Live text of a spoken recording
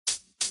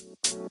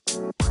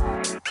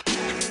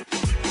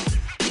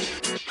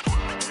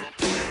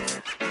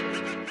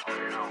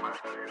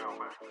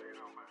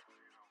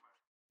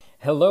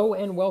Hello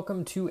and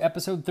welcome to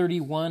episode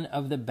 31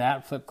 of the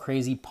Bat Flip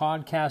Crazy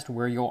podcast,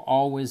 where you'll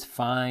always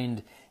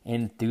find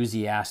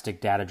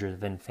enthusiastic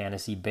data-driven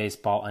fantasy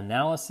baseball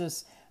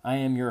analysis. I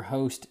am your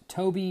host,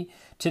 Toby.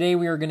 Today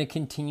we are going to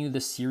continue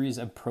the series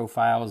of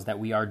profiles that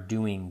we are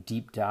doing,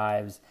 deep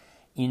dives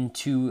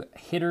into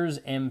hitters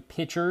and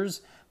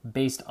pitchers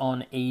based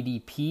on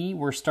ADP.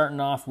 We're starting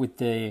off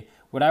with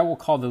what I will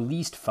call the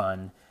least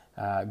fun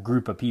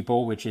group of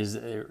people, which is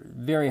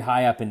very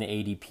high up in the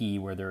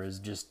ADP, where there is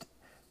just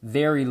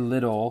very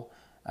little,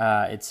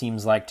 it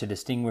seems like, to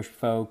distinguish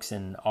folks,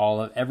 and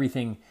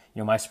everything.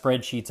 My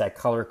spreadsheets, I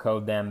color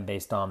code them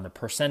based on the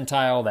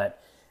percentile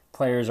that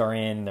players are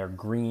in. They're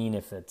green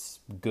if it's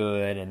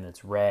good, and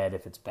it's red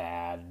if it's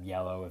bad,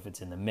 yellow if it's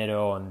in the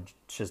middle, and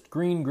just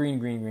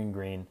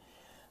green.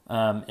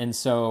 And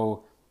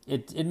so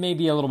it may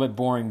be a little bit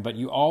boring, but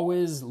you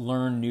always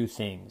learn new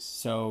things.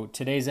 So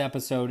today's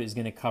episode is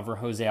going to cover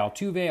Jose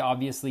Altuve,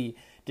 obviously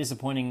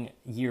disappointing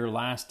year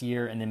last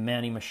year, and then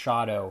Manny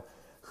Machado,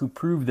 who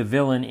proved the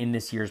villain in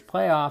this year's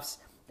playoffs.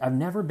 I've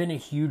never been a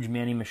huge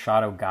Manny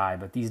Machado guy,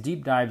 but these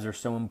deep dives are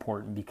so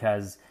important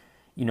because,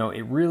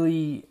 it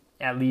really,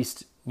 at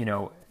least,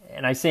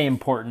 and I say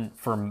important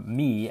for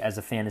me as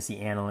a fantasy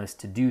analyst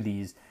to do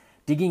these,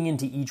 digging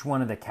into each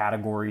one of the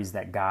categories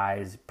that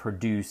guys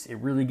produce, it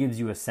really gives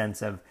you a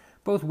sense of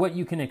both what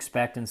you can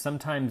expect and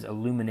sometimes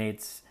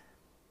illuminates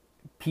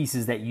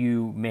pieces that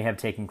you may have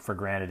taken for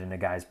granted in a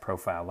guy's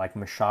profile, like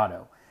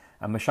Machado.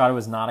 Machado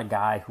is not a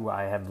guy who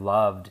I have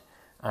loved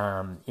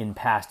in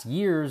past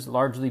years,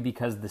 largely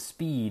because the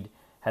speed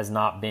has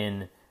not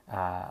been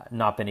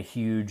a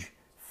huge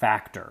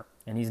factor.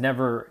 And he's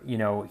never,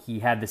 he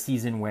had the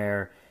season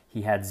where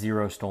he had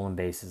 0 stolen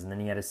bases, and then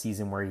he had a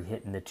season where he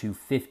hit in the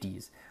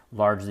 250s,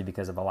 largely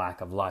because of a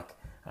lack of luck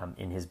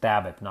in his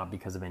BABIP, not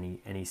because of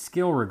any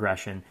skill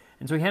regression.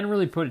 And so he hadn't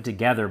really put it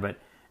together, but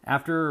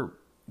after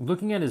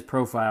looking at his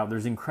profile,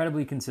 there's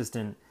incredibly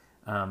consistent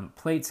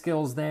plate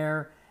skills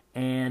there.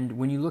 And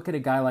when you look at a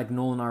guy like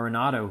Nolan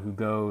Arenado, who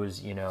goes,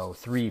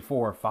 3,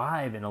 4,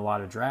 5 in a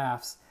lot of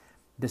drafts,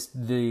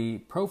 the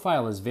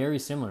profile is very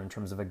similar in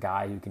terms of a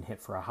guy who can hit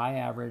for a high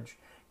average,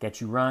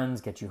 get you runs,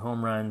 get you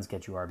home runs,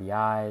 get you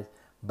RBIs.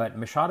 But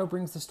Machado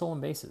brings the stolen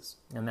bases,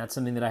 and that's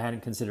something that I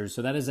hadn't considered.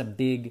 So that is a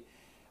big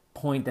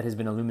point that has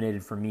been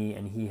illuminated for me,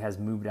 and he has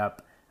moved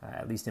up,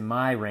 at least in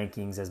my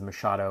rankings, as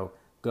Machado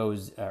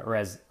goes, or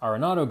as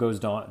Arenado goes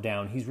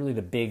down. He's really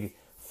the big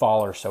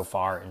faller so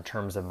far in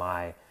terms of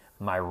my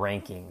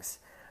rankings.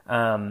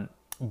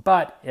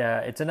 But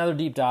it's another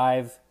deep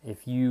dive.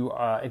 If you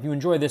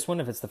enjoy this one,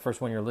 if it's the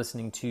first one you're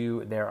listening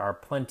to, there are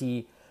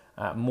plenty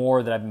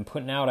more that I've been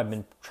putting out. I've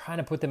been trying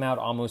to put them out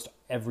almost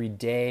every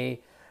day.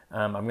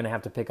 I'm going to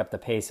have to pick up the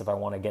pace if I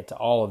want to get to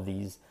all of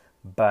these,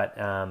 but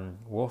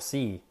we'll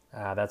see.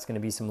 That's going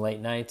to be some late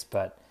nights,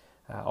 but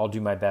I'll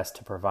do my best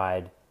to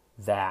provide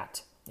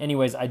that.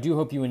 Anyways, I do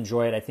hope you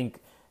enjoy it. I think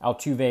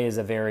Altuve is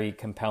a very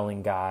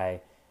compelling guy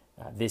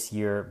this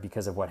year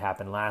because of what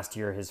happened last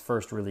year, his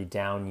first really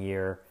down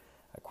year,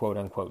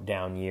 quote-unquote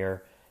down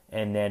year.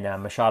 And then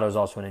Machado is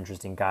also an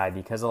interesting guy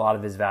because a lot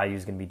of his value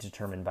is going to be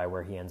determined by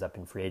where he ends up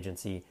in free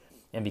agency,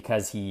 and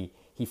because he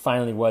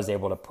finally was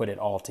able to put it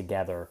all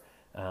together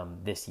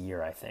this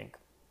year, I think.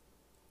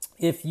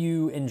 If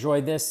you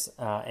enjoyed this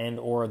and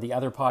or the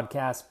other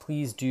podcasts,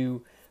 please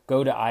do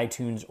go to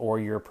iTunes or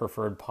your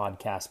preferred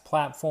podcast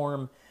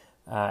platform.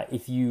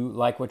 If you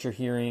like what you're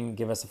hearing,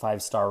 give us a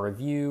 5-star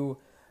review,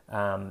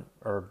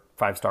 or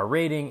 5-star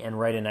rating, and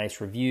write a nice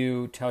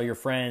review. Tell your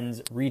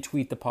friends,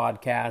 retweet the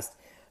podcast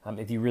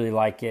if you really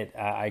like it.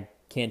 I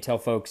can't tell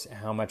folks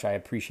how much I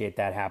appreciate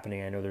that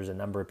happening. I know there's a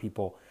number of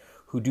people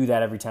who do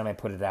that every time I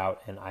put it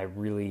out, and I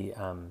really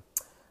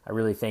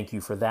thank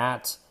you for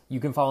that. You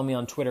can follow me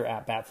on Twitter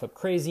at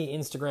BatFlipCrazy,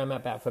 Instagram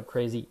at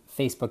BatFlipCrazy,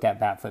 Facebook at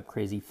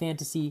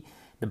BatFlipCrazyFantasy.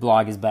 The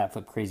blog is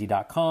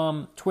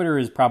batflipcrazy.com. Twitter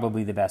is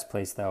probably the best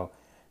place, though,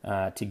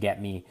 to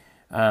get me.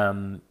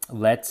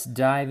 Let's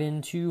dive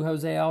into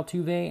Jose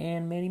Altuve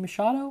and Manny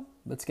Machado.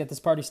 Let's get this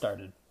party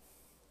started.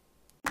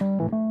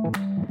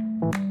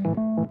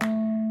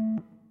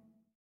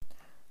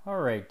 All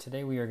right,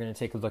 today we are going to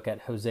take a look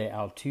at Jose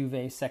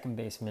Altuve, second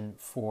baseman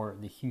for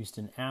the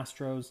Houston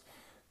Astros.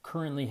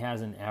 Currently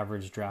has an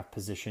average draft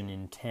position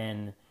in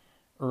 10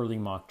 early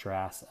mock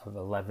drafts of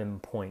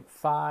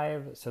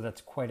 11.5, so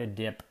that's quite a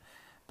dip,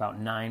 about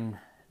nine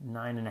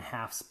and a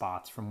half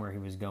spots from where he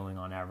was going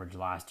on average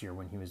last year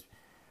when he was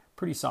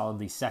pretty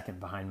solidly second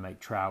behind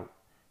Mike Trout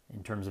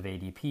in terms of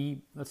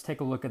ADP. Let's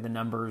take a look at the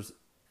numbers.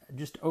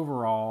 Just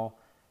overall,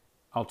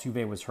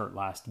 Altuve was hurt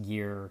last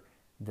year.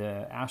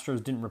 The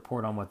Astros didn't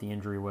report on what the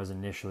injury was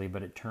initially,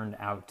 but it turned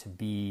out to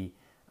be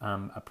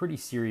a pretty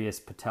serious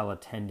patella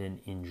tendon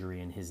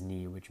injury in his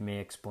knee, which may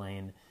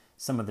explain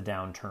some of the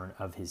downturn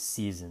of his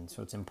season.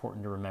 So it's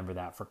important to remember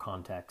that for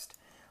context.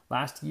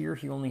 Last year,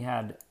 he only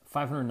had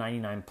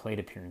 599 plate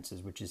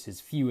appearances, which is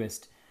his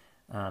fewest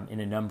in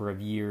a number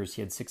of years.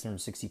 He had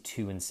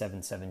 662 and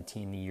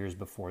 717 the years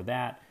before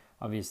that.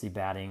 Obviously,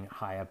 batting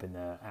high up in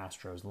the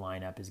Astros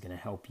lineup is going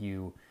to help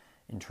you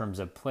in terms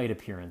of plate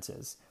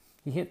appearances.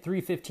 He hit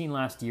 315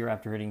 last year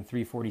after hitting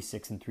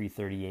 346 and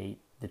 338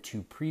 the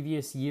 2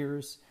 previous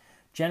years.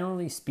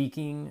 Generally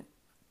speaking,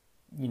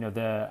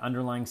 the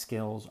underlying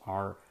skills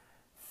are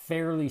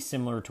fairly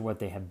similar to what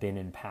they have been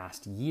in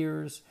past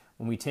years.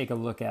 When we take a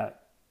look at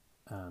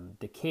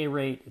decay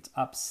rate, it's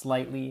up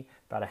slightly,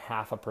 about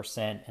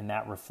 0.5%, and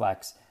that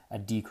reflects a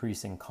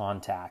decrease in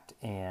contact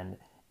and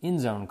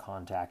in-zone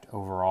contact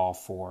overall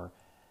for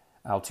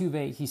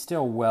Altuve. He's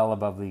still well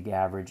above league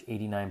average,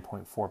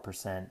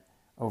 89.4%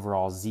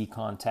 overall Z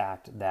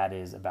contact. That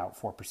is about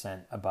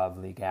 4% above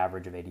league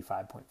average of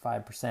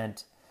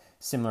 85.5%.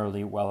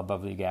 Similarly, well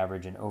above league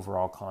average in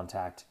overall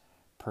contact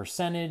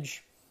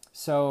percentage.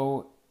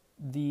 So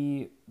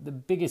the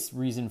biggest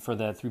reason for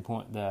the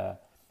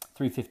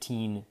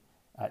 315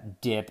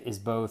 dip is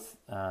both,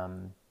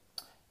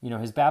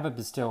 his BABIP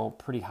is still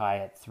pretty high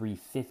at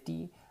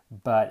 350,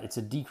 but it's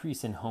a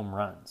decrease in home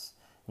runs.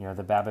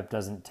 The BABIP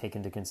doesn't take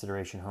into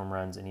consideration home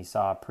runs, and he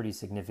saw a pretty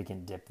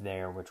significant dip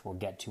there, which we'll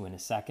get to in a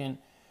second.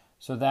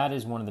 So that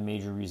is one of the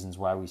major reasons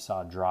why we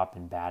saw a drop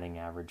in batting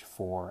average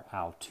for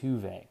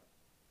Altuve.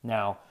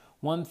 Now,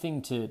 one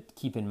thing to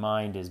keep in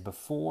mind is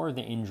before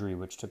the injury,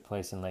 which took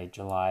place in late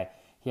July,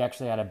 he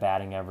actually had a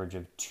batting average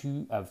of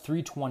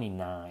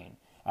 329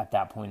 at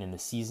that point in the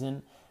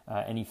season,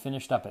 and he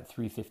finished up at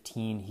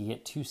 315. He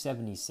hit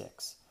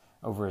 276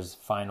 over his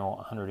final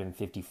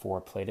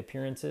 154 plate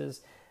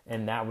appearances,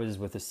 and that was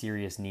with a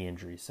serious knee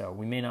injury. So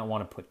we may not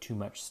want to put too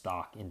much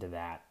stock into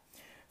that.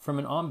 From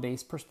an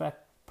on-base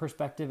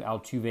perspective,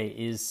 Altuve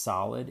is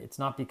solid. It's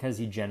not because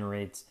he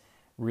generates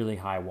really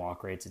high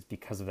walk rates. It's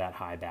because of that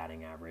high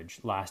batting average.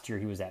 Last year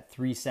he was at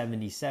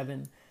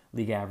 377.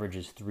 League average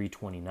is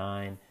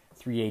 329,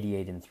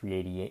 388 and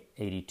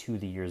 382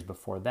 the years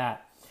before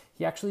that.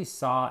 He actually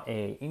saw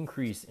a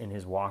increase in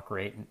his walk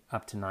rate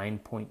up to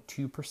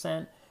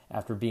 9.2%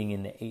 after being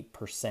in the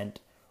 8%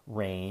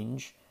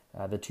 range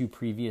the 2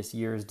 previous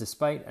years,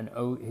 despite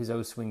his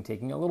O swing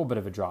taking a little bit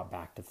of a drop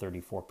back to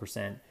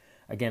 34%.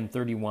 Again,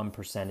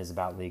 31% is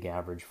about league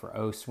average for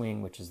O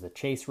swing, which is the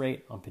chase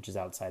rate on pitches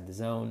outside the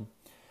zone.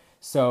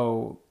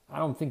 So I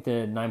don't think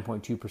the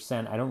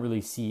 9.2%, I don't really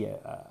see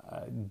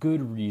a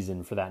good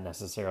reason for that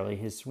necessarily.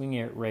 His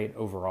swing rate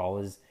overall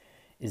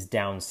is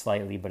down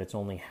slightly, but it's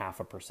only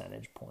 0.5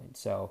 percentage point.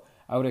 So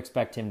I would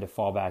expect him to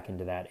fall back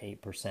into that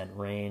 8%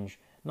 range.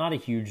 Not a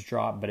huge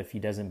drop, but if he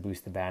doesn't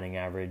boost the batting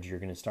average, you're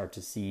going to start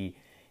to see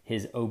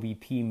his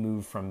OBP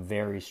move from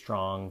very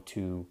strong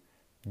to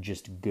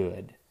just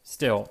good.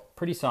 Still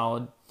pretty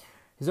solid.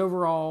 His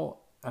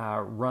overall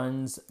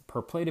runs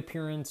per plate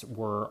appearance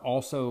were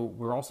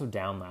also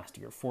down last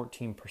year,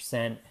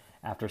 14%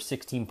 after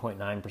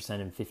 16.9%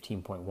 and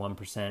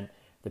 15.1%.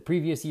 The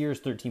previous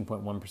year's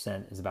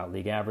 13.1% is about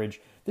league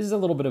average. This is a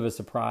little bit of a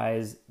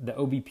surprise. The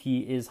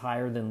OBP is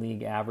higher than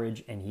league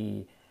average, and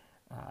he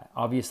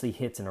obviously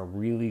hits in a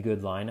really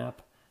good lineup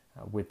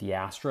with the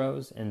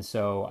Astros, and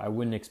so I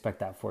wouldn't expect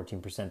that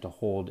 14% to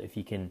hold if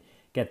he can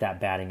get that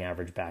batting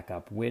average back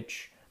up,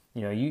 which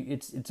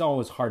it's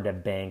always hard to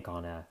bank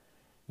on a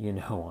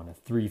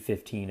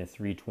 315, a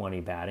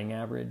 320 batting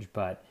average,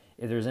 but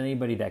if there's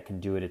anybody that can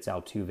do it, it's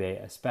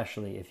Altuve,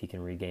 especially if he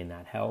can regain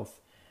that health.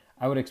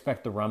 I would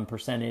expect the run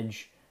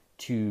percentage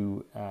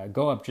to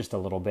go up just a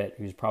little bit.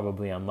 He was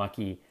probably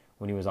unlucky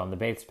when he was on the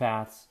base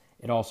paths.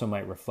 It also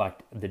might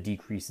reflect the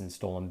decrease in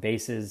stolen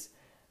bases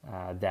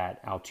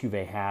that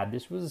Altuve had.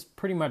 This was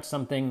pretty much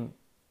something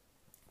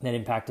that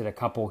impacted a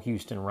couple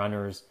Houston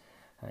runners,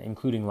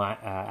 including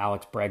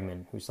Alex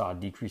Bregman, who saw a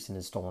decrease in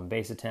his stolen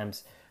base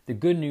attempts. The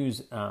good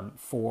news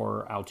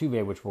for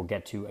Altuve, which we'll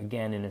get to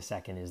again in a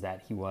second, is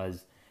that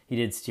he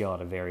did steal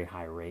at a very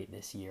high rate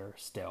this year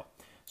still.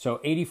 So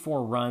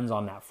 84 runs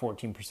on that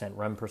 14%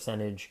 run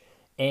percentage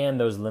and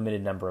those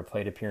limited number of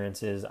plate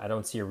appearances. I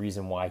don't see a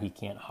reason why he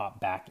can't hop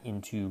back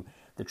into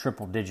the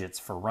triple digits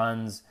for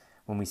runs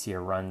when we see a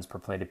runs per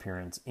plate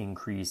appearance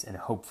increase, and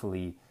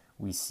hopefully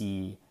we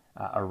see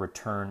a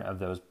return of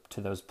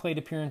those plate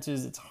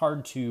appearances. It's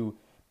hard to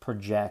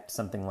project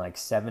something like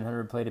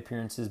 700 plate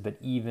appearances, but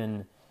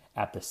even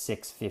at the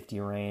 650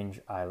 range,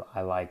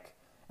 I like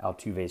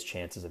Altuve's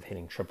chances of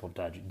hitting triple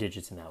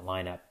digits in that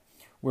lineup.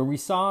 Where we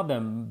saw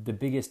the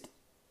biggest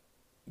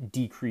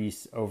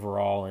decrease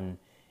overall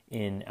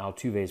in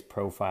Altuve's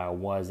profile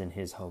was in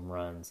his home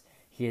runs.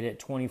 He hit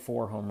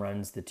 24 home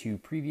runs the 2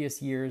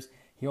 previous years.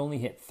 He only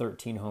hit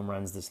 13 home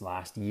runs this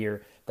last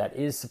year. That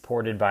is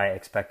supported by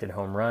expected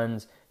home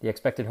runs. The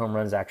expected home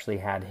runs actually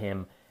had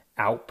him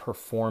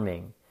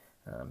outperforming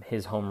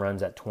his home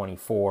runs at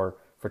 24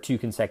 for 2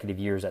 consecutive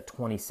years at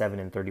 27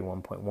 and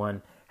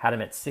 31.1. Had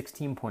him at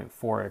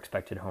 16.4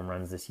 expected home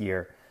runs this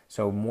year.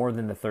 So more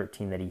than the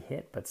 13 that he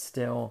hit, but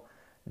still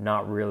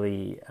not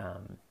really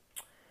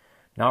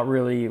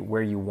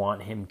where you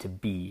want him to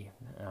be.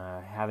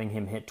 Having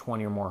him hit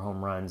 20 or more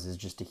home runs is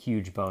just a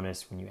huge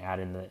bonus when you add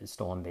in the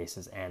stolen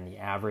bases and the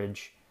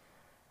average.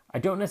 I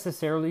don't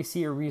necessarily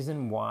see a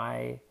reason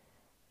why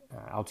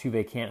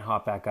Altuve can't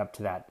hop back up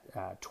to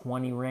that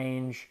 20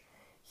 range.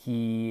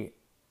 His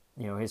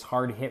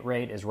hard hit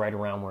rate is right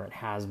around where it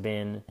has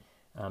been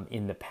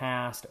in the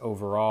past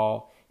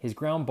overall. His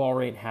ground ball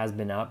rate has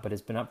been up, but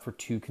it's been up for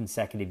 2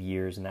 consecutive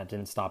years, and that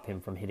didn't stop him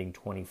from hitting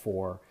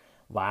 24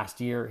 last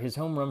year. His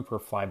home run per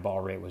fly ball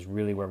rate was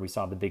really where we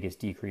saw the biggest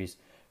decrease,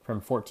 from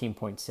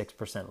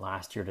 14.6%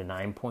 last year to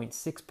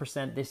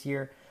 9.6% this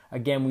year.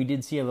 Again, we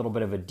did see a little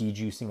bit of a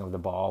dejuicing of the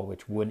ball,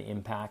 which would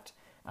impact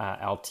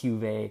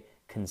Altuve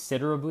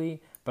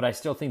considerably, but I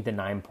still think the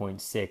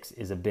 9.6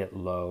 is a bit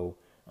low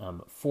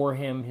for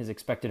him. His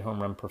expected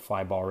home run per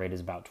fly ball rate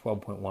is about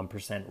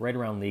 12.1%, right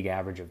around league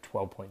average of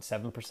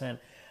 12.7%. I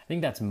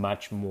think that's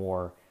much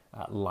more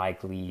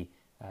likely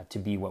to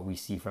be what we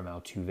see from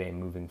Altuve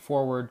moving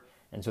forward,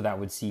 and so that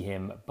would see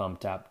him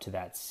bumped up to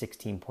that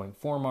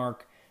 16.4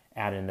 mark,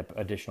 add in the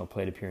additional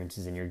plate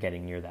appearances, and you're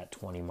getting near that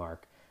 20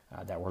 mark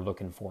that we're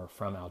looking for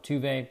from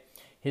Altuve.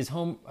 His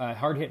home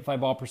hard hit fly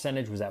ball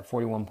percentage was at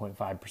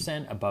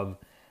 41.5%, above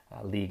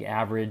league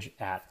average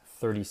at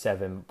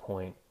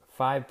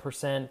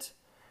 37.5%.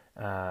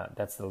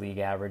 That's the league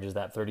average, is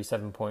that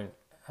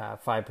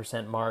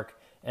 37.5% mark,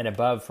 and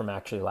above from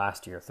actually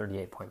last year,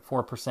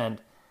 38.4%.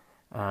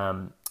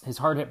 His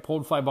hard hit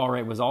pulled fly ball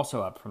rate was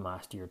also up from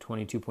last year,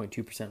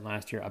 22.2%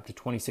 last year, up to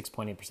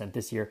 26.8%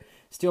 this year,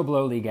 still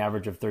below league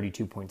average of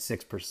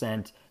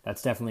 32.6%.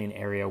 That's definitely an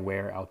area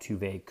where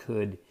Altuve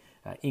could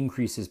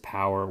increase his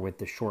power with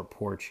the short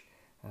porch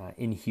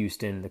in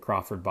Houston, the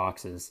Crawford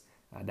boxes.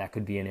 That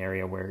could be an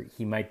area where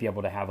he might be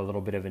able to have a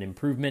little bit of an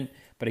improvement,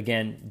 but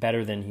again,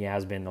 better than he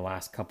has been the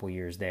last couple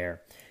years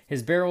there.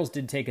 His barrels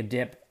did take a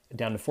dip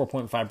down to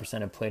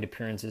 4.5% of plate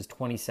appearances,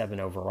 27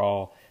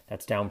 overall.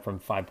 That's down from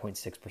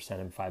 5.6%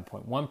 and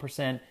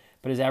 5.1%,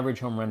 but his average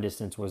home run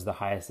distance was the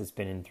highest it's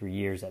been in 3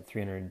 years at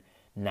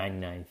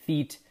 399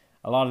 feet.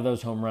 A lot of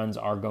those home runs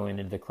are going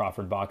into the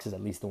Crawford boxes,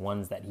 at least the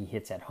ones that he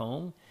hits at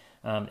home.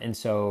 And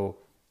so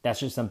that's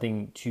just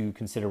something to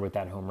consider with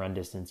that home run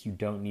distance. You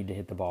don't need to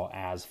hit the ball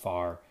as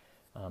far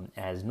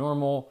as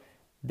normal.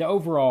 The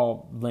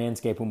overall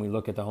landscape when we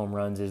look at the home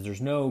runs is there's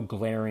no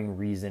glaring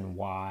reason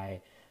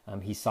why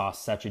he saw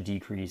such a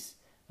decrease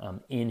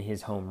in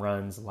his home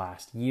runs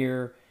last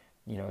year.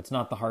 It's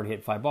not the hard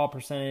hit fly ball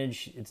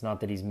percentage. It's not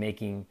that he's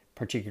making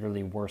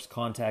particularly worse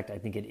contact. I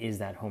think it is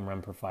that home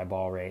run per fly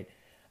ball rate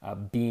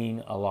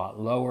being a lot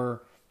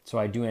lower. So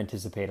I do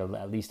anticipate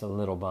at least a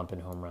little bump in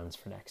home runs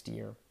for next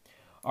year.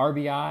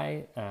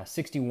 RBI,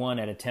 61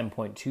 at a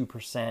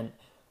 10.2%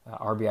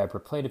 RBI per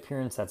plate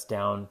appearance. That's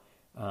down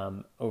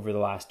over the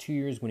last 2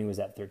 years when he was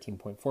at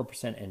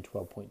 13.4% and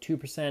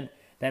 12.2%.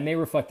 That may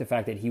reflect the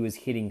fact that he was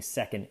hitting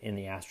second in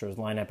the Astros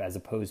lineup as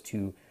opposed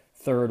to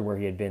third where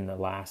he had been the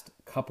last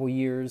couple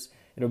years.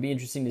 It'll be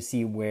interesting to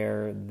see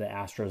where the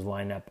Astros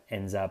lineup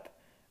ends up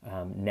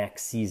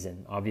next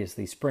season.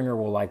 Obviously, Springer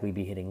will likely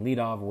be hitting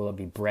leadoff. Will it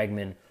be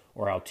Bregman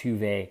or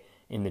Altuve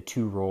in the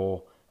 2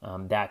 role?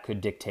 That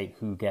could dictate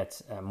who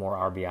gets more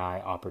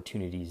RBI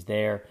opportunities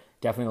there.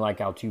 Definitely like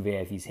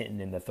Altuve if he's hitting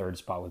in the 3rd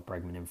spot with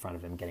Bregman in front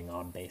of him, getting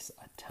on base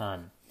a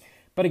ton.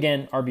 But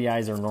again,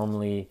 RBIs are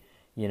normally,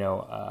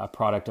 a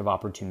product of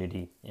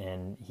opportunity,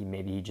 and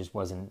he just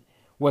wasn't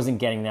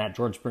getting that.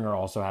 George Springer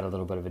also had a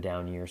little bit of a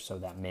down year, so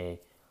that may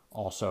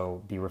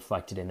also be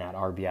reflected in that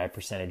RBI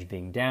percentage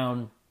being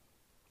down.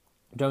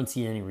 Don't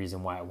see any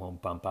reason why it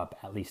won't bump up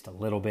at least a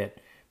little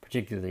bit,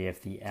 particularly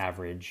if the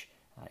average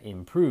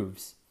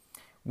improves.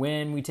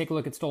 When we take a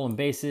look at stolen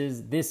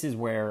bases, this is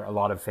where a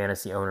lot of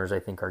fantasy owners, I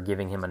think, are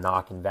giving him a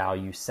knock in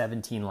value.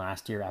 17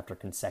 last year after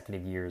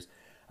consecutive years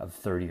of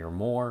 30 or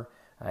more.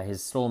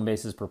 His stolen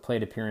bases per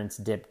plate appearance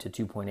dipped to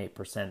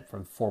 2.8%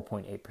 from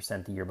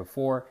 4.8% the year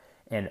before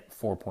and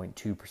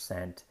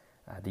 4.2%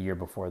 the year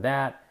before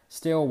that.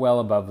 Still well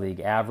above league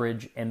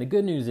average. And the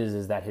good news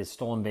is that his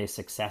stolen base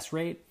success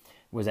rate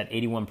was at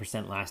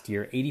 81% last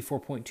year,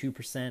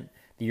 84.2%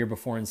 the year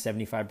before, and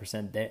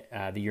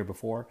 75% the year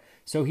before.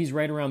 So he's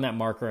right around that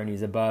marker, and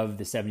he's above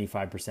the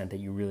 75% that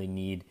you really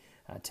need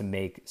to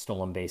make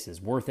stolen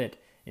bases worth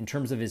it. In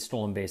terms of his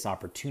stolen base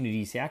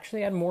opportunities, he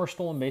actually had more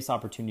stolen base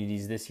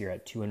opportunities this year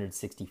at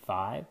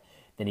 265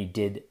 than he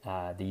did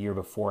the year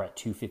before at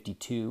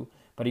 252.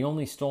 But he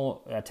only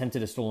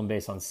attempted a stolen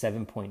base on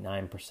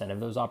 7.9% of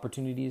those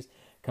opportunities,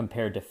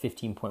 compared to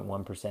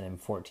 15.1%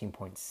 and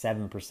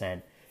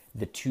 14.7%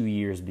 the 2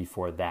 years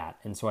before that.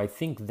 And so I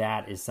think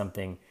that is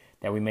something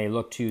that we may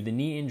look to. The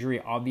knee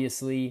injury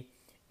obviously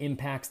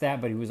impacts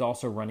that, but he was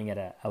also running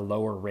at a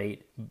lower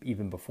rate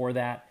even before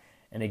that.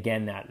 And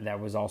again, that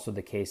was also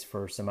the case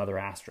for some other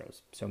Astros.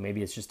 So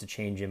maybe it's just a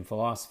change in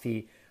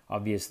philosophy.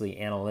 Obviously,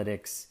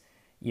 analytics,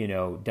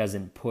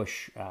 doesn't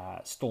push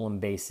stolen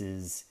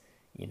bases,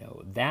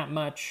 that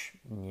much,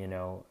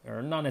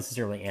 or not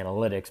necessarily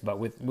analytics, but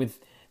with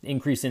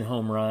increase in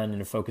home run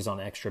and a focus on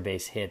extra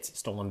base hits,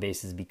 stolen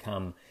bases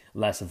become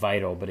less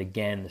vital. But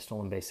again, the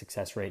stolen base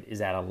success rate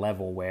is at a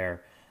level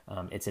where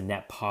it's a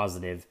net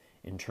positive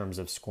in terms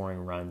of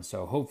scoring runs.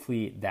 So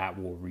hopefully that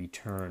will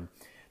return.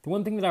 The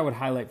one thing that I would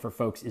highlight for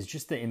folks is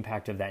just the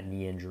impact of that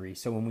knee injury.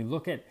 So when we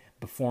look at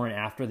before and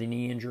after the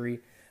knee injury,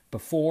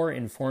 before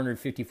in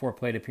 454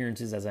 plate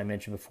appearances, as I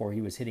mentioned before,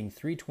 he was hitting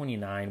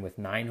 .329 with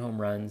 9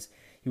 home runs.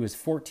 He was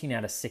 14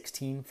 out of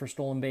 16 for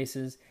stolen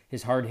bases.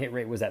 His hard hit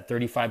rate was at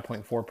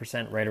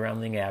 35.4%, right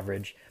around league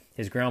average.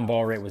 His ground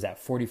ball rate was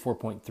at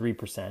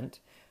 44.3%,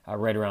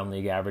 right around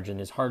league average. And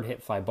his hard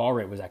hit fly ball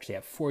rate was actually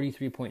at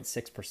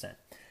 43.6%,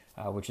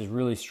 which is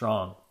really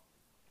strong.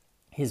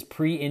 His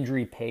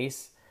pre-injury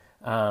pace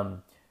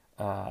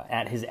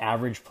at his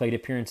average plate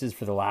appearances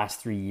for the last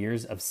 3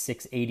 years of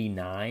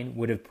 689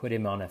 would have put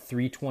him on a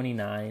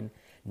 329,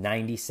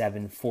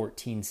 97,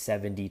 14,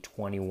 70,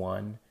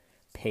 21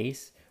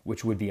 pace,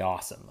 which would be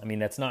awesome. I mean,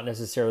 that's not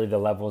necessarily the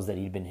levels that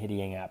he'd been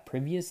hitting at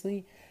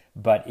previously,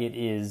 but it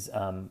is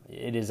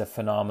a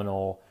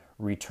phenomenal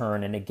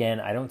return. And again,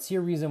 I don't see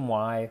a reason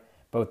why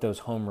both those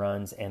home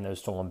runs and those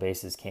stolen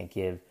bases can't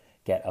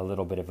get a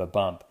little bit of a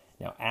bump.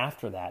 Now,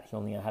 after that, he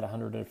only had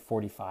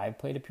 145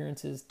 plate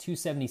appearances,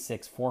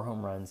 276, 4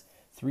 home runs,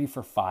 3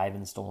 for 5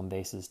 in stolen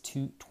bases,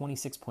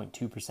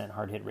 26.2%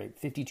 hard hit rate,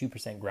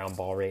 52% ground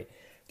ball rate,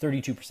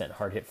 32%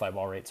 hard hit fly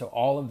ball rate. So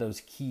all of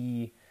those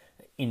key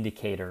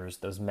indicators,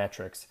 those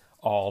metrics,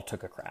 all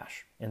took a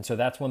crash. And so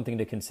that's one thing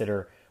to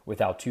consider with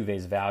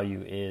Altuve's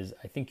value is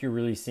I think you're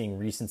really seeing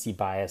recency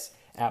bias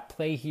at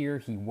play here.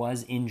 He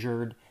was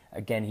injured.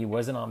 Again, he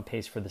wasn't on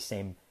pace for the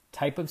same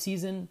type of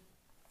season.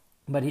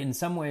 But in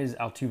some ways,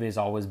 Altuve's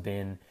always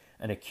been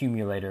an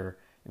accumulator.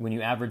 When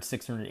you average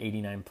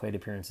 689 plate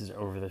appearances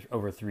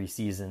over 3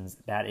 seasons,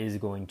 that is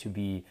going to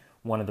be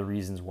one of the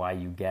reasons why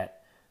you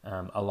get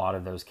a lot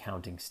of those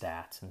counting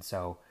stats. And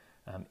so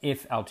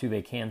if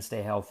Altuve can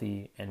stay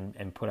healthy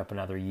and put up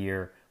another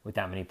year with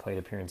that many plate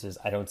appearances,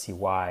 I don't see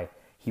why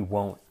he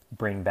won't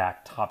bring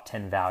back top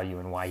 10 value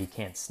and why he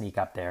can't sneak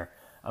up there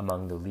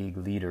among the league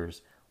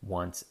leaders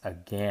once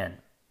again.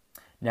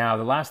 Now,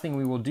 the last thing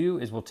we will do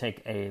is we'll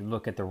take a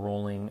look at the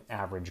rolling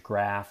average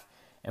graph.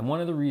 And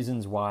one of the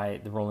reasons why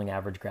the rolling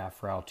average graph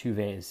for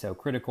Altuve is so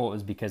critical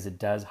is because it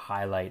does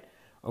highlight,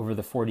 over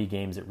the 40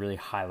 games, it really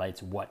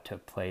highlights what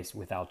took place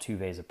with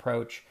Altuve's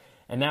approach.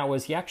 And that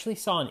was he actually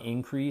saw an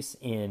increase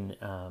in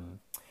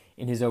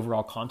his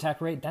overall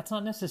contact rate. That's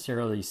not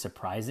necessarily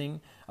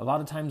surprising. A lot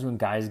of times when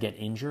guys get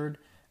injured,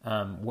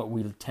 what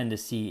we tend to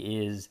see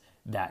is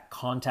that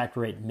contact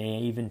rate may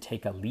even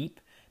take a leap,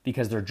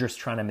 because they're just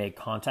trying to make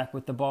contact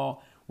with the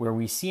ball. Where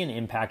we see an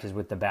impact is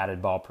with the batted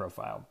ball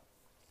profile.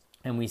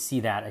 And we see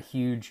that a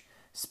huge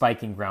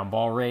spike in ground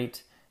ball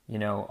rate,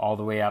 all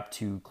the way up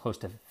to close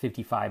to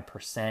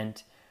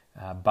 55%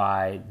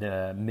 by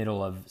the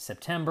middle of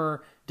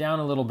September, down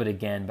a little bit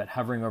again, but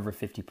hovering over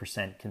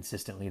 50%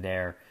 consistently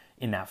there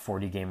in that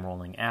 40-game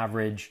rolling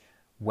average,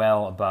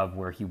 well above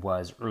where he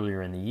was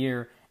earlier in the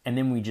year. And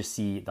then we just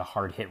see the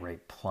hard hit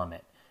rate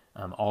plummet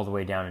all the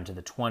way down into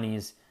the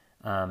 20s.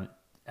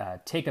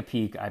 Take a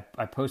peek.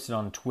 I posted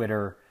on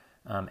Twitter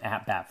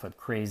at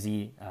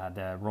BatFlipCrazy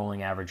the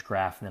rolling average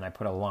graph, and then I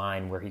put a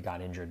line where he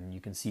got injured, and you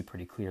can see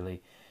pretty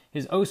clearly.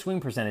 His O-swing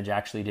percentage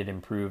actually did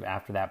improve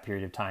after that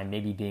period of time,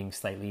 maybe being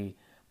slightly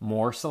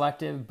more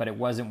selective, but it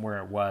wasn't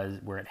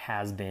where it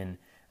has been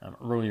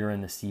earlier in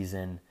the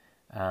season.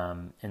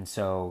 And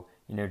so,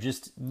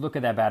 just look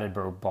at that batted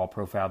ball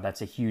profile.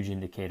 That's a huge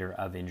indicator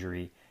of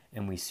injury,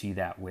 and we see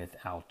that with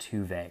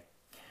Altuve.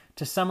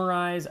 To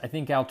summarize, I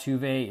think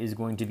Altuve is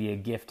going to be a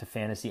gift to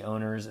fantasy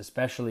owners,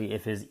 especially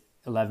if his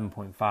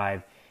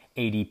 11.5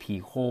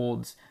 ADP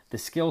holds. The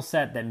skill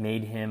set that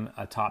made him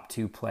a top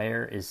 2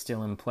 player is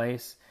still in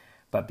place,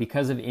 but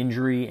because of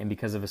injury and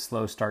because of a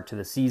slow start to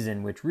the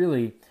season, which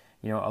really,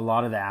 a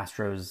lot of the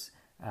Astros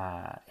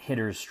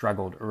hitters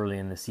struggled early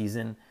in the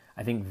season,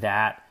 I think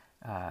that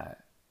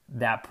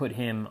put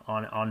him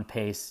on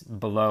pace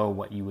below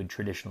what you would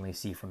traditionally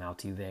see from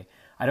Altuve.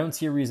 I don't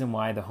see a reason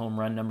why the home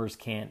run numbers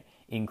can't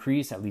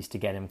increase, at least to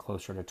get him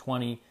closer to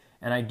 20.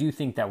 And I do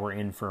think that we're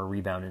in for a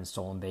rebound in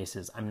stolen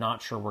bases. I'm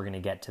not sure we're going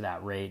to get to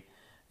that rate,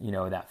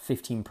 that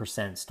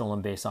 15%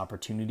 stolen base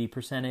opportunity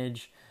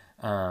percentage,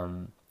 that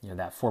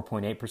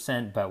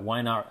 4.8%, but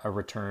why not a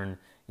return,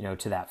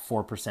 to that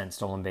 4%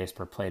 stolen base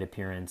per plate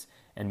appearance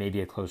and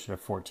maybe a closer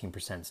to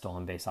 14%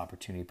 stolen base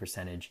opportunity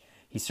percentage.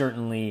 He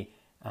certainly,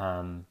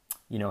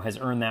 has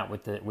earned that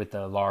with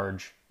the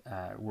large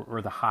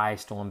or the high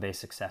stolen base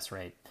success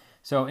rate.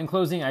 So in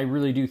closing, I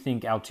really do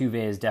think Altuve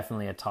is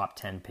definitely a top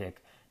 10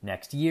 pick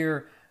next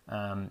year.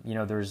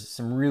 There's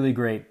some really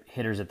great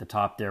hitters at the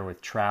top there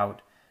with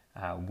Trout,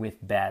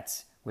 with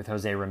Betts, with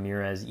Jose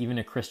Ramirez, even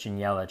a Christian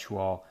Yelich, who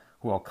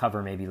I'll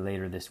cover maybe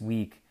later this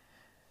week.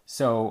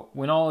 So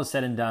when all is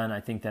said and done, I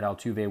think that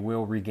Altuve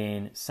will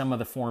regain some of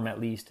the form,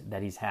 at least,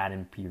 that he's had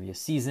in previous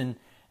season.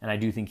 And I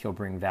do think he'll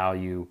bring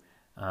value.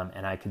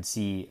 And I could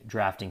see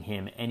drafting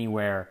him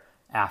anywhere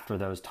after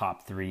those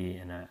top 3,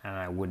 and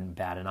I wouldn't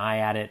bat an eye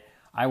at it.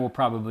 I will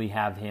probably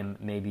have him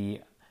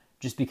maybe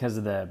just because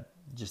of the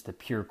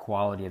pure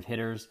quality of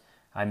hitters.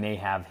 I may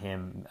have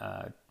him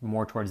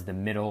more towards the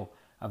middle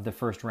of the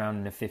first round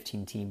in a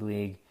 15-team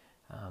league,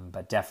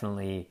 but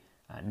definitely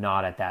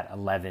not at that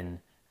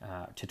 11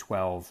 to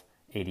 12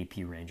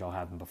 ADP range. I'll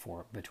have him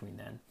before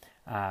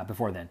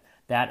then.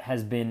 That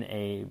has been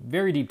a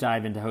very deep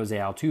dive into Jose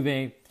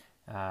Altuve.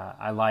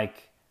 I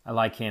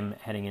like him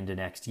heading into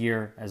next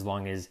year as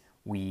long as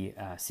we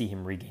see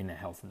him regain the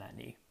health in that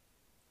knee.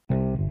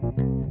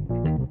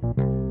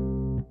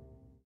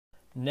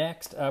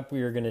 Next up,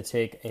 we are going to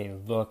take a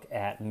look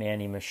at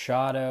Manny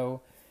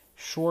Machado,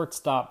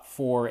 shortstop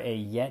for a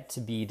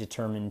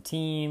yet-to-be-determined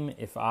team.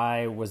 If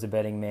I was a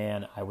betting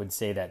man, I would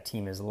say that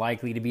team is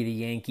likely to be the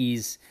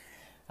Yankees,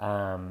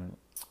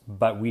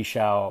 but we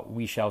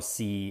shall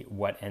see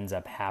what ends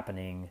up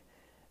happening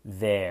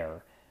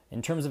there.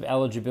 In terms of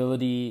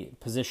eligibility,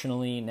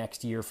 positionally,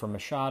 next year for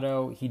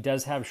Machado, he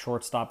does have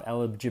shortstop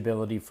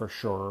eligibility for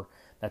sure.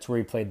 That's where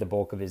he played the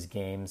bulk of his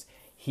games.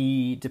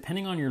 He,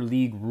 depending on your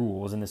league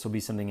rules, and this will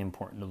be something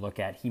important to look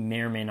at, he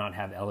may or may not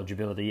have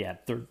eligibility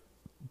at third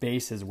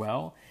base as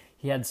well.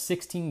 He had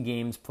 16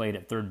 games played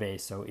at third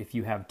base, so if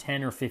you have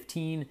 10 or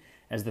 15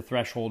 as the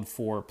threshold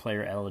for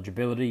player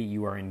eligibility,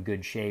 you are in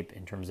good shape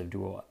in terms of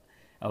dual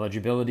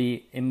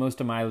eligibility. In most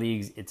of my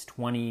leagues, it's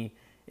 20.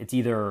 It's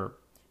either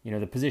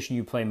the position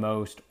you play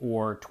most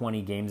or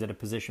 20 games at a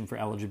position for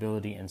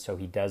eligibility, and so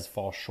he does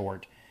fall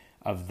short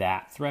of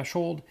that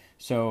threshold.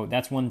 So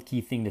that's one key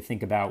thing to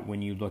think about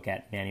when you look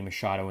at Manny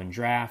Machado in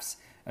drafts,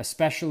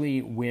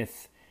 especially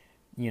with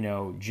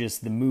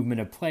just the movement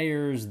of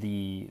players,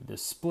 the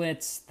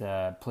splits,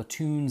 the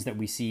platoons that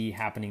we see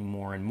happening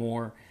more and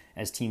more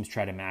as teams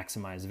try to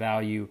maximize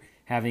value.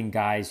 Having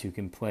guys who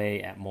can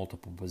play at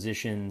multiple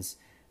positions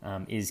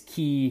is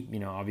key.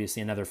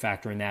 Obviously another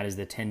factor in that is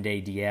the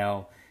 10-day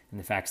DL and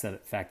the fact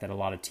that a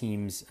lot of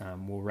teams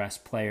will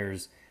rest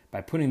players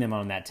by putting them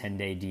on that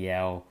 10-day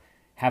DL.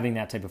 Having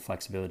that type of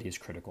flexibility is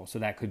critical. So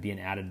that could be an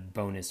added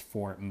bonus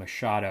for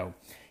Machado.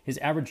 His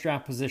average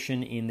draft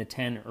position in the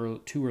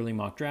 2 early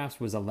mock drafts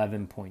was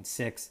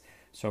 11.6,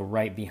 so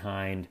right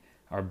behind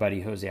our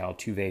buddy Jose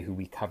Altuve, who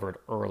we covered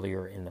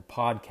earlier in the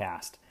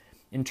podcast.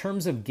 In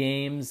terms of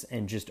games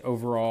and just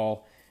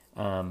overall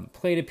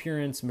plate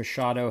appearance,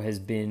 Machado has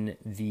been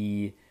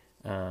the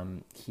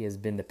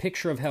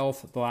picture of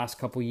health the last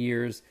couple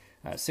years.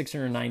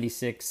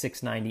 696,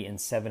 690,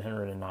 and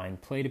 709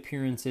 plate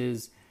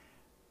appearances.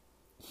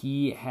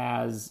 He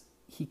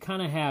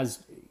kind of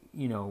has,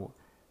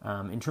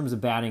 in terms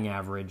of batting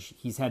average,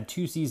 he's had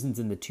 2 seasons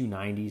in the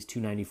 290s,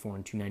 294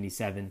 and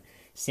 297,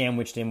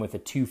 sandwiched in with a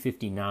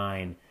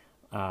 259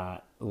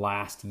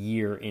 last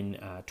year in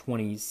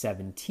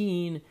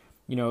 2017.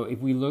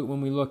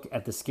 When we look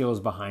at the skills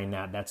behind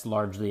that, that's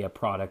largely a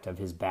product of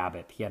his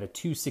BABIP. He had a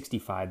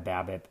 265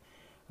 BABIP,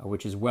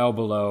 which is well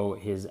below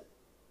his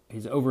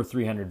over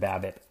 300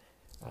 BABIP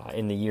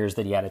in the years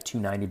that he had a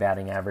 290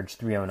 batting average,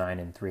 309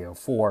 and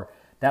 304.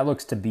 That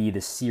looks to be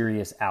the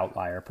serious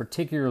outlier,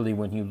 particularly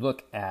when you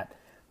look at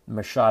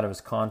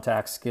Machado's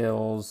contact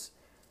skills.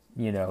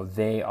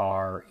 They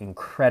are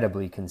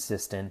incredibly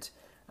consistent.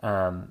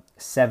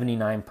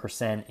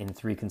 79% in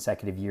 3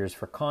 consecutive years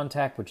for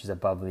contact, which is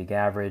above league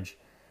average,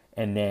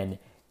 and then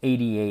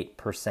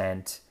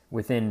 88%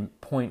 within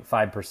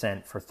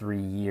 0.5% for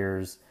 3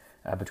 years,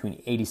 between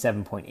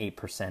 87.8%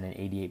 and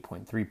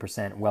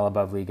 88.3%, well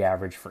above league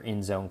average for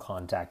in-zone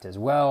contact as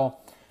well.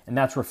 And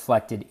that's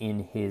reflected in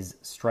his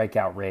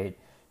strikeout rate,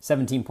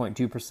 17.2%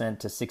 to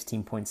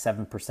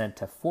 16.7%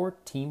 to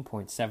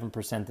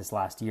 14.7% this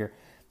last year.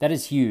 That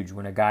is huge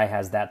when a guy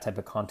has that type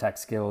of contact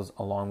skills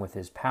along with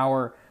his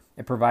power.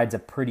 It provides a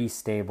pretty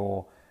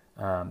stable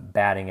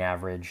batting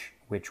average,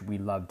 which we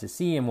love to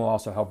see, and will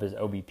also help his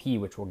OBP,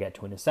 which we'll get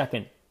to in a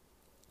second.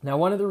 Now,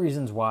 one of the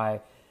reasons why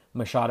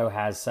Machado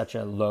has such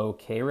a low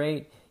K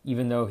rate,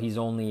 even though he's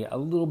only a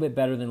little bit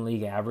better than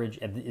league average,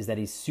 is that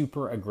he's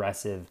super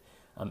aggressive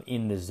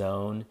in the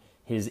zone.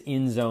 His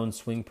in-zone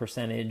swing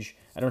percentage,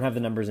 I don't have the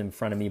numbers in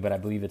front of me, but I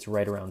believe it's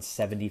right around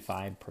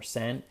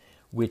 75%,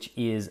 which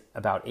is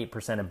about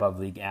 8% above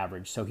league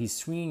average. So he's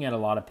swinging at a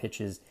lot of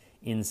pitches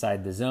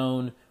inside the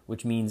zone,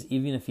 which means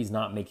even if he's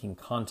not making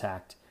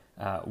contact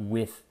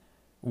with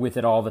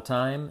it all the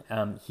time,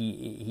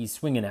 he's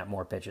swinging at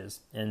more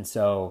pitches. And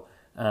so,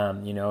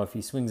 if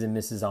he swings and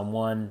misses on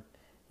one,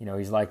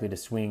 he's likely to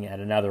swing at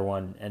another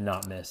one and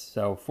not miss.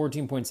 So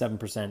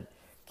 14.7%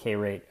 K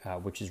rate,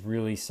 which is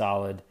really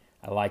solid.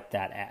 I like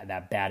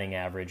that batting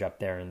average up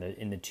there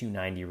in the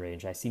 290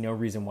 range. I see no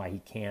reason why he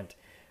can't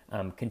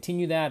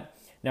continue that.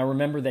 Now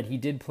remember that he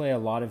did play a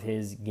lot of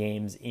his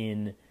games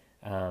in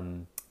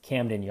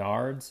Camden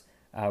Yards,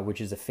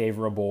 which is a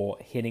favorable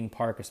hitting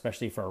park,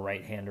 especially for a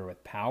right-hander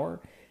with power.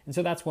 And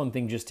so that's one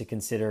thing just to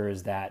consider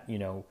is that,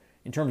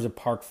 in terms of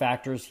park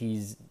factors,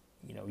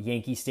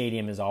 Yankee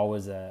Stadium is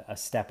always a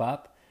step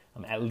up,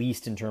 at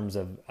least in terms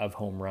of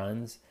home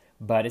runs.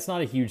 But it's not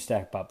a huge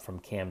step up from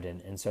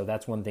Camden. And so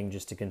that's one thing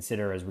just to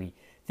consider as we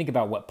think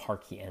about what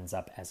park he ends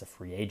up as a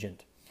free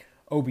agent.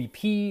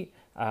 OBP,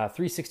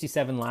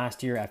 367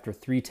 last year after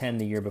 310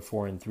 the year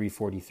before and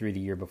 343 the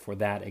year before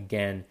that.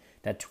 Again,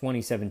 that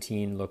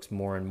 2017 looks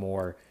more and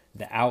more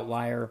the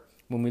outlier.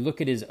 When we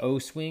look at his O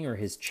swing or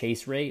his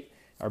chase rate,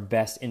 our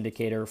best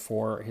indicator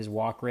for his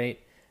walk rate,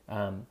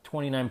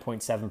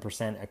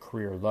 29.7%, a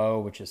career low,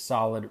 which is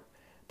solid,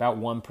 about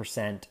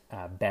 1%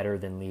 better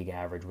than league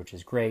average, which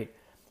is great.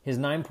 His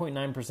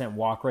 9.9%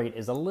 walk rate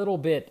is a little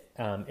bit,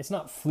 it's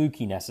not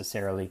fluky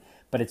necessarily,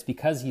 but it's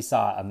because he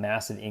saw a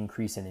massive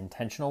increase in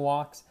intentional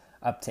walks.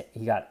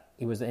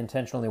 He was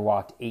intentionally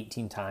walked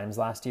 18 times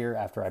last year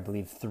after I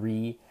believe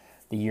 3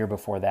 the year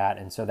before that,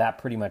 and so that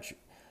pretty much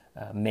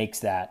makes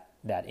that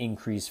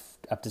increase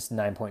up to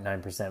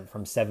 9.9%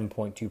 from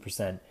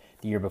 7.2%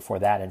 the year before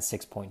that and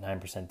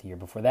 6.9% the year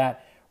before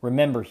that.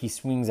 Remember, he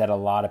swings at a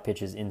lot of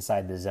pitches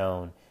inside the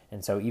zone,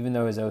 and so even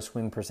though his O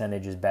swing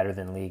percentage is better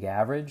than league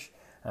average,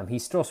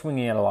 he's still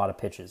swinging at a lot of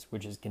pitches,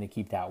 which is going to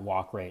keep that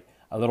walk rate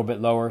a little bit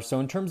lower.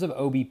 So in terms of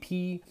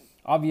OBP,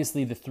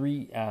 obviously the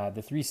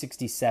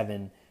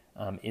 367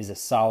 is a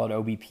solid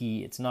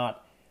OBP. It's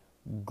not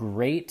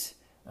great.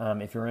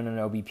 If you're in an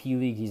OBP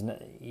league,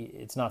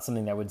 it's not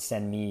something that would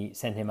send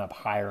him up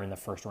higher in the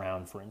first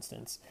round, for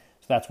instance.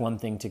 So that's one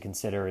thing to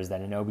consider, is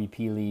that in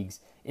OBP leagues,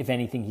 if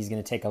anything, he's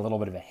going to take a little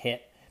bit of a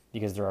hit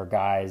because there are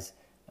guys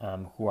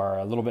who are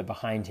a little bit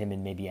behind him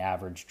in maybe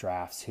average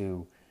drafts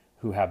who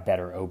have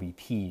better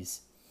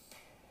OBPs.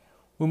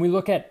 When we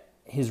look at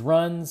his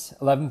runs,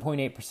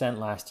 11.8%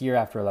 last year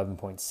after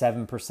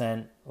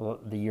 11.7%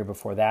 the year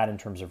before that in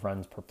terms of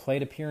runs per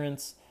plate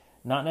appearance.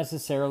 Not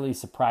necessarily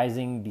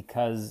surprising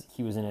because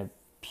he was in a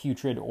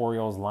putrid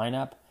Orioles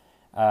lineup.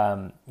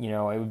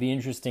 It would be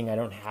interesting. I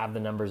don't have the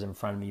numbers in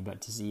front of me,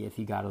 but to see if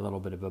he got a little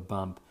bit of a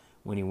bump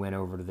when he went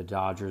over to the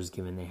Dodgers,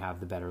 given they have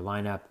the better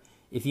lineup.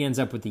 If he ends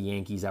up with the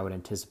Yankees, I would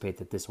anticipate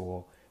that this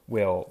will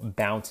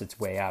bounce its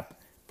way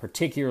up,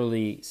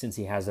 particularly since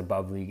he has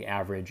above league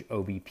average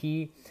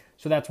OBP.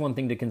 So that's one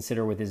thing to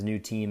consider with his new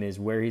team, is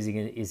where is he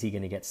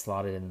going to get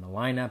slotted in the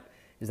lineup?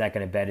 Is that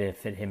going to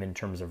benefit him in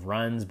terms of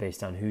runs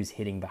based on who's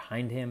hitting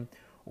behind him,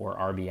 or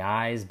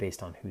RBIs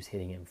based on who's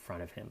hitting in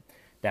front of him?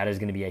 That is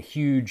going to be a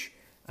huge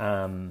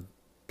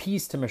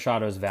piece to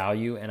Machado's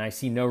value, and I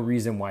see no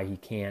reason why he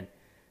can't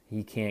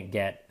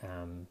get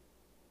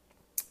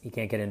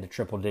into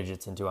triple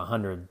digits, into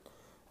 100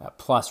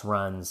 plus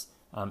runs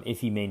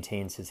if he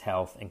maintains his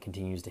health and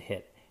continues to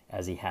hit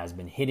as he has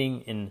been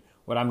hitting in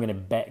what I'm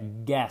going to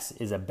guess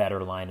is a better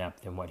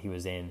lineup than what he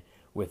was in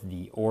with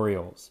the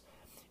Orioles.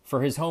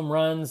 For his home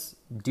runs,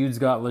 dude's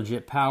got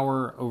legit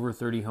power, over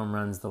 30 home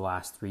runs the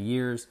last 3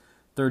 years,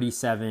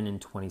 37 in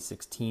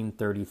 2016,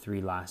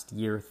 33 last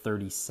year,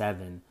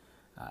 37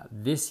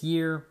 this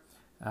year.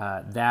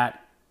 The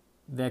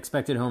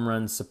expected home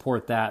runs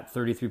support that,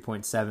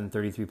 33.7,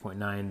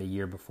 33.9 the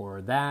year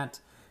before that,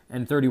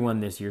 and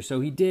 31 this year. So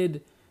he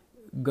did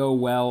go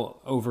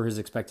well over his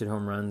expected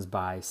home runs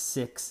by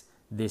 6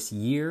 this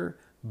year,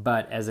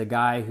 but as a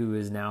guy who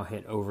has now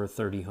hit over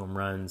 30 home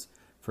runs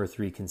for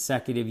 3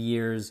 consecutive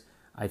years,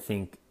 I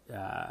think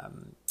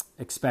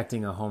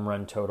expecting a home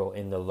run total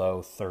in the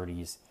low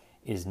 30s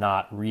is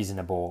not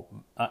unreasonable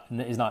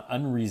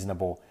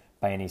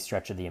by any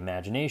stretch of the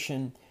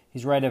imagination.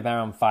 He's right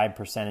around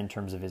 5% in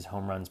terms of his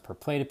home runs per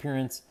plate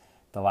appearance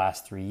the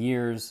last 3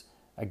 years.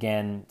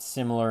 Again,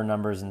 similar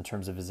numbers in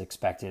terms of his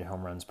expected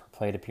home runs per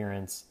plate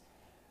appearance.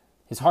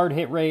 His hard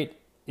hit rate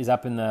is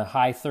up in the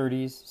high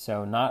 30s,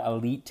 so not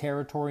elite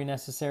territory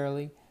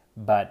necessarily,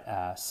 but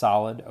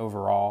solid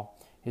overall.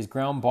 His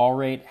ground ball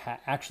rate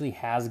actually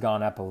has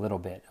gone up a little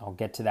bit. I'll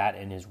get to that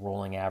in his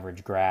rolling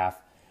average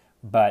graph,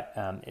 but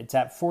it's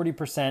at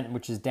 40%,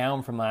 which is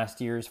down from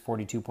last year's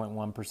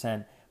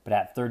 42.1%, but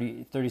at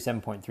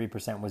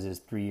 37.3% was his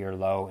 3-year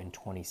low in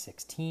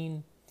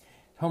 2016.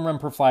 Home run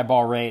per fly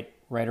ball rate,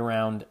 right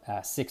around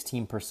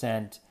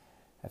 16%,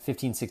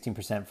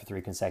 15-16% for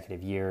 3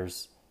 consecutive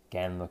years.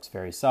 Again, looks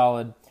very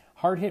solid.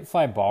 Hard hit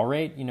fly ball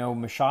rate,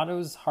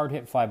 Machado's hard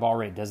hit fly ball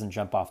rate doesn't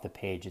jump off the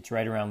page. It's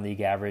right around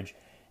league average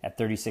at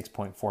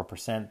 36.4%,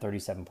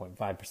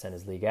 37.5%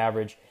 is league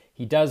average.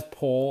 He does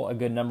pull a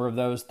good number of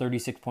those,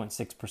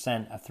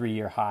 36.6%, a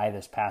 3-year high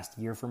this past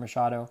year for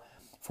Machado,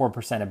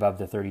 4% above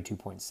the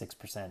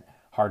 32.6%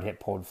 hard hit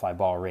pulled fly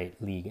ball rate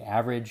league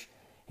average.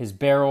 His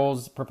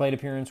barrels per plate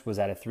appearance was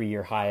at a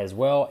 3-year high as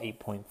well,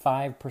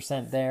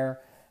 8.5% there.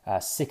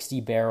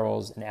 60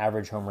 barrels, an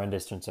average home run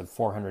distance of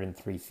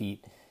 403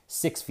 feet,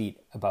 6 feet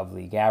above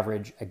league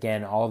average.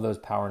 Again, all of those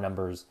power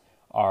numbers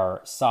are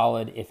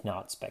solid, if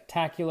not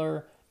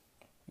spectacular.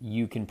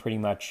 You can pretty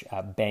much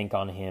bank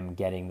on him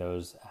getting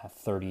those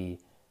 30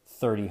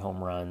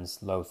 home runs,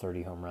 low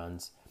 30 home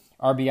runs.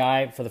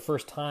 RBI, for the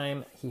first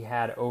time, he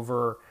had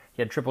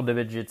triple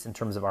digits in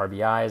terms of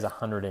RBIs,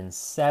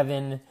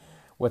 107.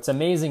 What's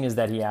amazing is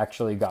that he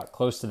actually got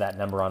close to that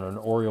number on an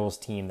Orioles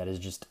team that is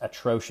just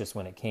atrocious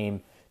when it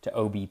came to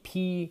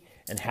OBP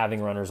and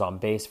having runners on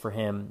base for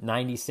him.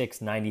 96,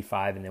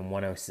 95, and then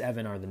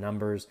 107 are the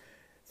numbers.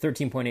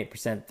 13.8%,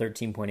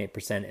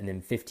 13.8%, and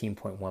then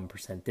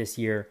 15.1% this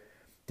year.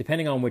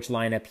 Depending on which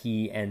lineup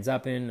he ends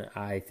up in,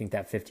 I think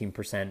that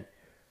 15%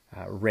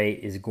 rate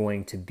is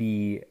going to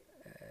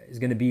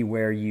be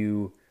where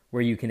you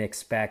can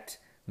expect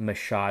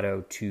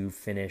Machado to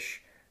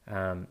finish,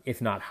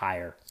 if not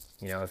higher.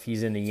 If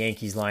he's in the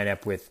Yankees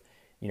lineup with,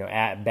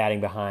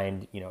 batting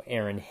behind,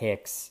 Aaron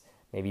Hicks,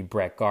 maybe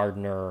Brett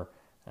Gardner,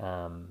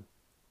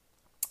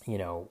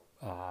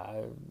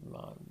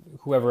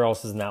 whoever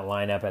else is in that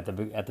lineup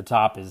at the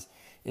top is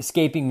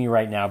escaping me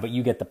right now, but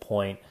you get the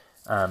point.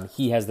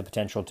 He has the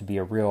potential to be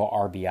a real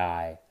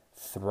RBI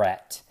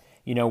threat.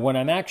 What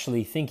I'm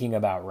actually thinking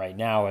about right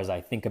now as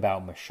I think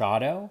about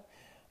Machado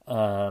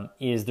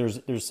is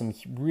there's some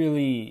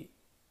really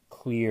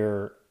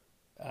clear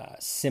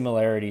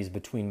similarities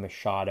between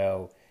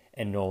Machado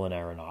and Nolan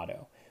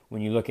Arenado.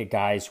 When you look at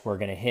guys who are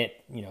going to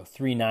hit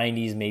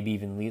 390s, maybe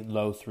even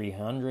low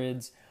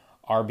 300s,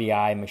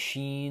 RBI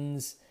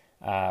machines,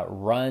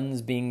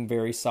 runs being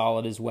very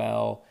solid as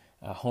well,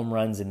 home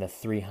runs in the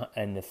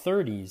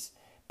 30s.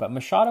 But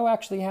Machado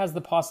actually has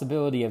the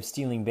possibility of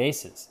stealing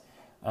bases.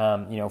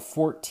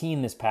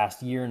 14 this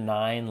past year,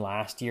 9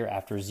 last year,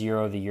 after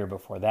 0 the year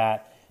before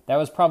that. That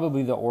was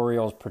probably the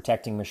Orioles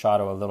protecting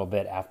Machado a little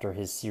bit after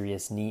his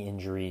serious knee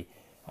injury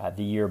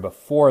the year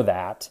before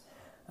that.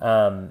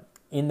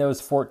 In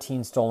those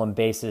 14 stolen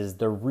bases,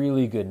 they're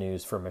really good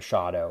news for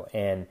Machado.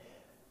 And,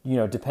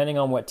 depending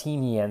on what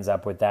team he ends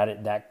up with,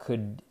 that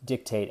could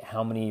dictate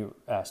how many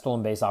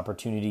stolen base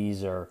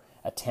opportunities or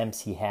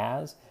attempts he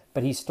has.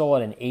 But he stole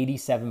at an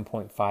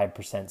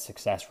 87.5%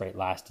 success rate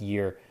last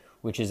year,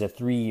 which is a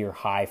 3-year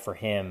high for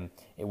him.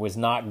 It was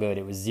not good.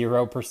 It was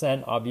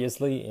 0%,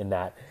 obviously, in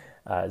that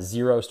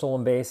 0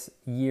 stolen base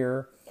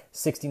year,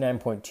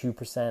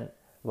 69.2%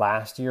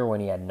 last year when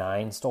he had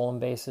 9 stolen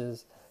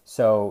bases.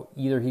 So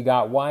either he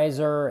got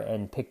wiser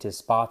and picked his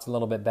spots a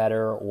little bit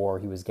better, or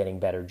he was getting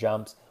better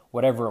jumps.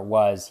 Whatever it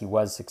was, he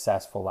was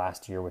successful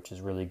last year, which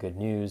is really good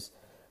news.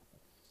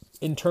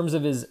 In terms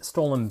of his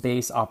stolen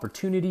base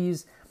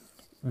opportunities,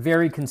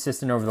 very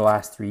consistent over the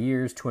last 3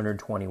 years,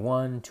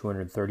 221,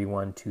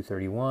 231,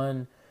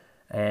 231.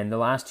 And the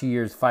last 2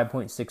 years,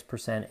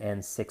 5.6%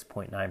 and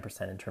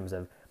 6.9% in terms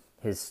of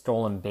his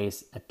stolen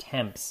base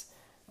attempts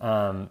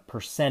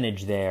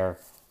percentage there,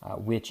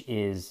 which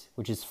is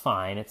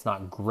fine. It's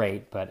not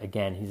great, but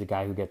again, he's a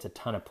guy who gets a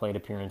ton of plate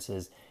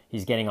appearances.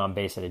 He's getting on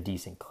base at a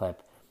decent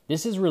clip.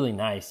 This is really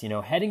nice.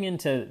 Heading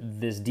into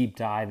this deep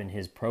dive in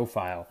his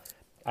profile,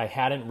 I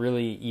hadn't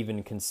really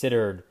even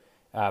considered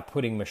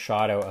putting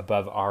Machado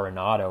above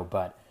Arenado,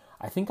 but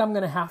I think I'm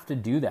going to have to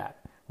do that.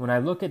 When I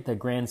look at the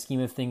grand scheme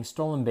of things,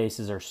 stolen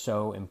bases are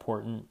so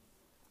important.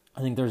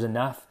 I think there's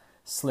enough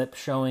slip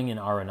showing in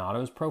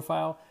Arenado's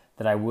profile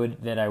that I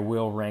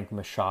will rank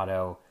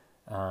Machado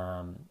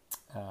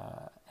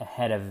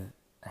ahead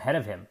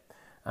of him.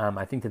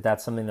 I think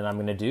that's something that I'm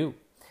going to do.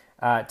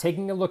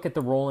 Taking a look at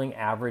the rolling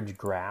average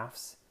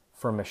graphs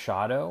for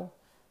Machado,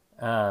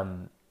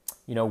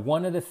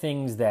 one of the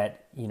things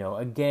that,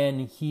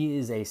 again, he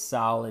is a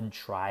solid,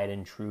 tried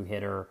and true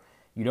hitter.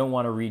 You don't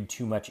want to read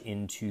too much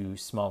into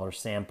smaller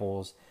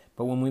samples.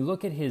 But when we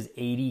look at his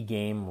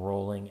 80-game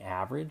rolling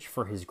average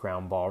for his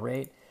ground ball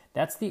rate,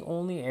 that's the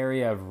only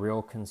area of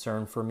real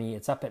concern for me.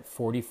 It's up at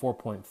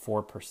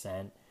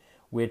 44.4%,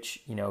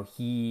 which,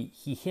 he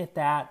hit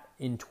that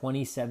in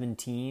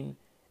 2017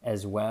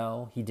 as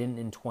well. He didn't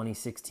in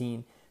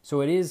 2016.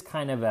 So it is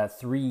kind of a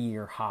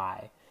 3-year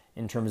high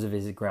in terms of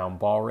his ground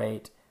ball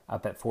rate,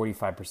 up at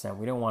 45%.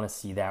 We don't want to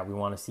see that. We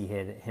want to see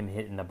him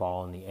hitting the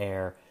ball in the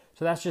air.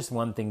 So that's just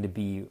one thing to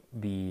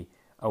be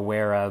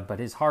aware of. But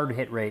his hard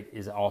hit rate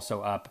is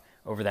also up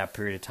over that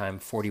period of time,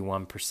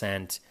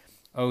 41%.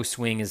 O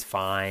swing is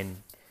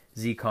fine.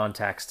 Z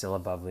contact still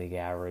above league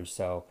average.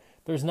 So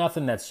there's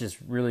nothing that's just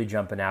really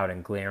jumping out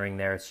and glaring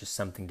there. It's just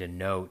something to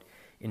note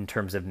in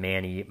terms of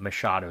Manny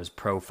Machado's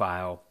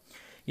profile.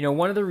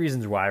 One of the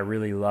reasons why I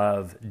really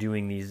love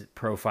doing these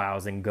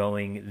profiles and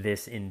going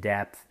this in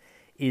depth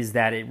is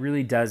that it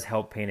really does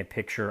help paint a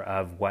picture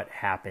of what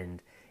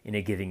happened in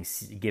a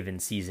given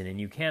season.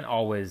 And you can't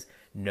always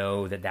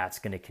know that that's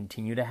going to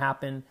continue to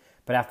happen.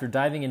 But after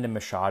diving into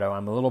Machado,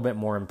 I'm a little bit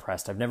more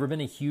impressed. I've never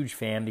been a huge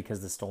fan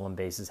because the stolen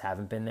bases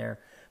haven't been there.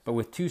 But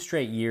with 2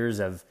 straight years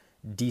of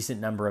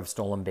decent number of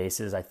stolen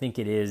bases, I think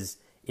it is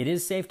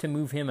safe to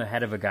move him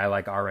ahead of a guy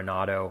like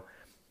Arenado,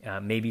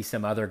 maybe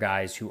some other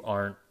guys who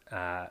aren't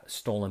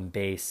stolen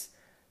base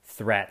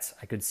threats.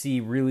 I could see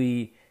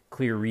really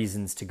clear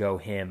reasons to go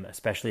him,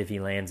 especially if he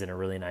lands in a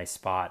really nice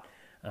spot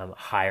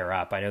higher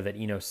up. I know that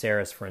Eno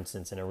Saris, for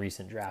instance, in a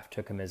recent draft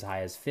took him as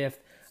high as 5th.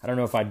 I don't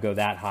know if I'd go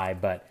that high,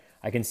 but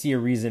I can see a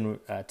reason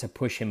to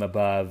push him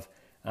above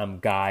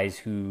guys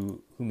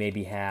who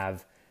maybe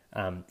have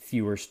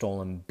fewer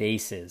stolen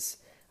bases.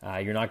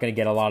 You're not going to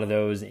get a lot of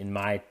those in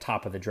my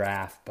top of the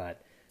draft,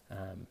 but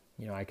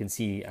I can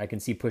see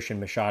pushing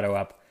Machado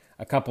up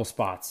a couple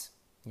spots.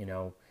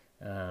 Definitely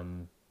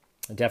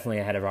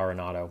ahead of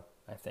Arenado,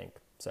 I think.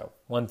 So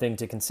one thing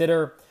to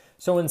consider.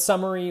 So in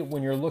summary,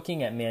 when you're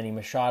looking at Manny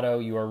Machado,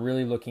 you are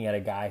really looking at a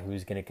guy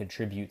who's going to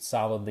contribute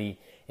solidly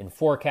in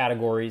 4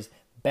 categories: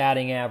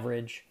 batting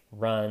average,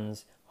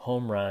 runs,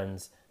 home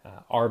runs,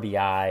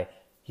 RBI.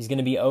 He's going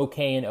to be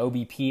okay in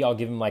OBP. I'll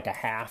give him like a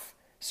half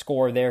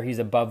score there. He's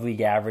above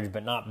league average,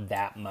 but not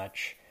that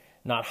much,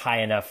 not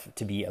high enough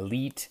to be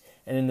elite.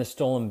 And then the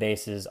stolen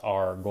bases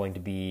are going to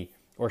be,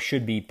 or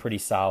should be, pretty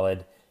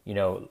solid,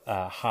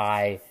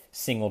 high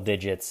single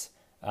digits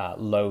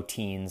low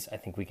teens, I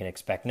think we can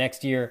expect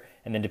next year.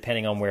 And then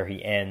depending on where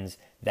he ends,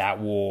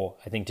 that will,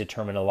 I think,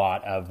 determine a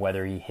lot of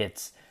whether he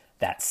hits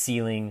that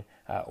ceiling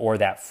or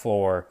that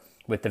floor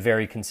with the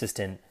very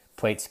consistent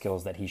plate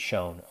skills that he's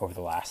shown over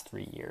the last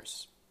 3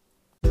 years.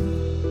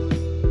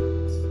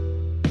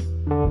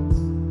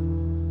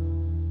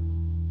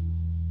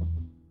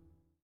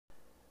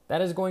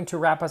 That is going to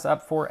wrap us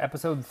up for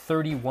episode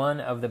 31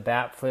 of the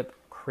Bat Flip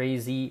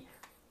Crazy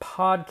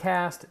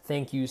podcast.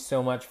 Thank you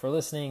so much for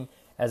listening.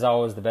 As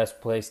always, the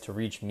best place to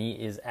reach me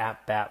is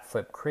at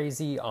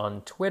BatFlipCrazy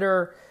on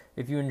Twitter.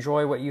 If you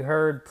enjoy what you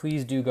heard,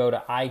 please do go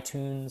to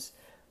iTunes,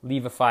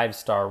 leave a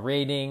 5-star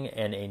rating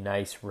and a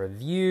nice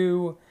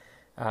review.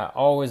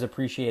 Always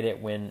appreciate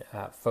it when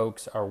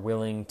folks are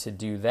willing to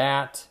do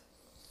that.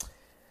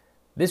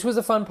 This was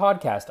a fun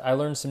podcast. I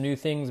learned some new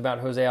things about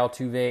Jose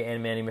Altuve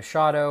and Manny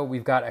Machado.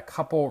 We've got a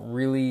couple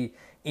really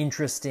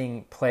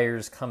interesting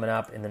players coming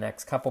up in the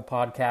next couple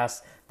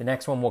podcasts. The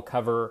next one will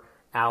cover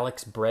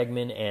Alex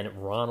Bregman and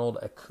Ronald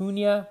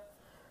Acuna.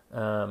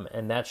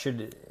 And that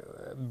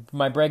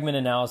my Bregman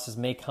analysis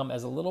may come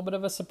as a little bit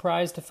of a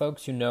surprise to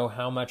folks who know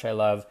how much I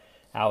love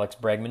Alex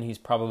Bregman. He's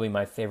probably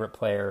my favorite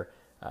player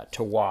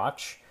to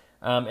watch.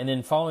 And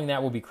then following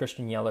that will be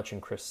Christian Yelich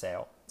and Chris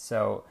Sale.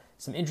 So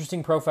some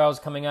interesting profiles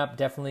coming up.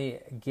 Definitely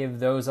give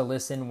those a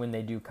listen when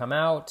they do come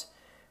out.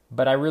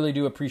 But I really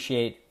do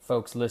appreciate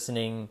folks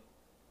listening.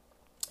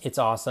 It's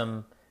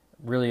awesome.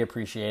 Really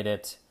appreciate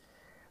it.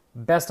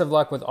 Best of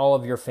luck with all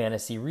of your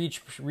fantasy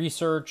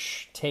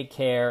research. Take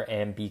care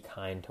and be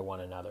kind to one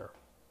another.